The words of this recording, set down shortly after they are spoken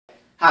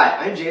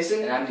Hi, I'm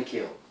Jason. And I'm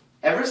Nikhil.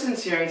 Ever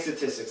since hearing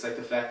statistics like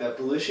the fact that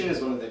pollution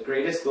is one of the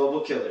greatest global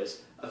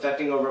killers,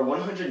 affecting over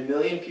 100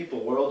 million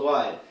people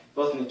worldwide,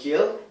 both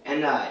Nikhil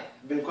and I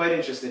have been quite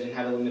interested in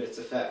how to limit its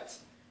effects.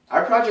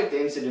 Our project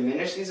aims to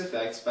diminish these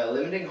effects by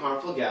limiting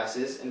harmful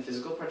gases and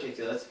physical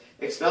particulates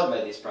expelled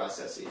by these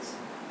processes.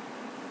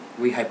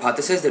 We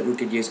hypothesized that we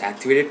could use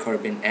activated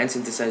carbon and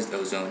synthesized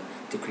ozone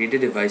to create a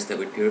device that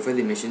would purify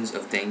the emissions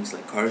of things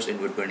like cars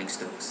and wood-burning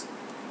stoves.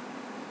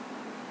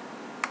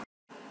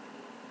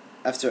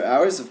 After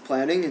hours of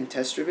planning and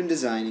test-driven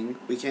designing,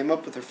 we came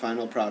up with our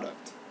final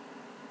product.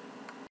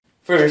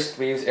 First,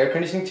 we use air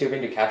conditioning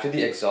tubing to capture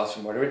the exhaust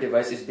from whatever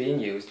device is being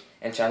used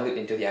and channel it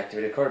into the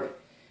activated carbon.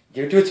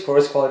 Due to its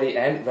porous quality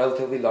and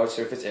relatively large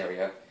surface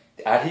area,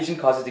 the adhesion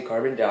causes the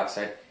carbon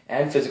dioxide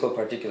and physical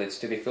particulates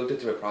to be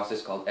filtered through a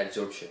process called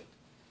adsorption.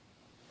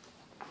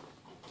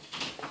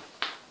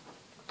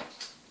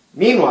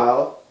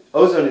 Meanwhile,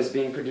 ozone is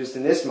being produced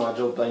in this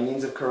module by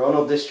means of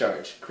coronal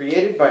discharge,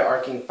 created by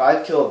arcing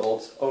 5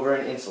 kilovolts over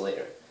an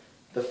insulator.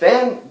 The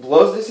fan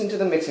blows this into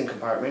the mixing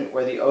compartment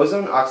where the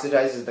ozone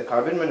oxidizes the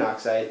carbon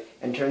monoxide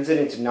and turns it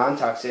into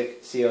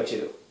non-toxic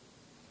CO2.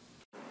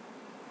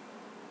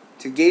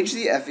 To gauge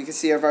the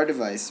efficacy of our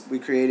device, we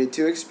created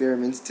 2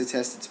 experiments to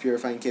test its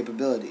purifying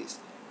capabilities.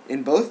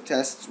 In both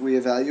tests, we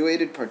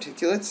evaluated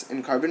particulates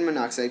and carbon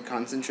monoxide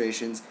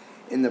concentrations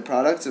in the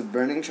products of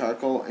burning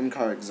charcoal and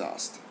car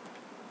exhaust.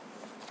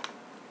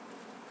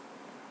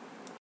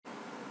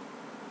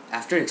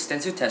 After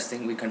extensive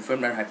testing, we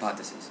confirmed our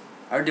hypothesis.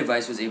 Our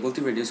device was able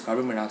to reduce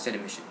carbon monoxide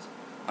emissions.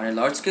 On a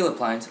large-scale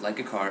appliance, like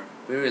a car,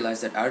 we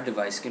realized that our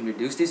device can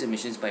reduce these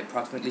emissions by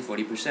approximately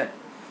 40%.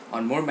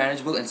 On more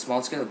manageable and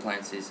small-scale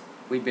appliances,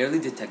 we barely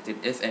detected,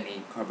 if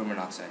any, carbon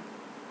monoxide.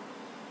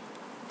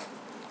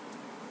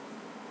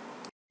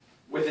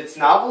 With its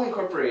novel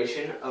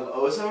incorporation of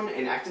ozone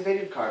and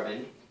activated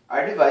carbon,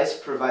 our device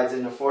provides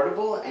an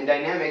affordable and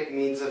dynamic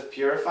means of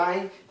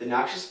purifying the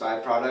noxious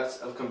byproducts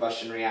of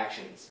combustion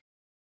reactions.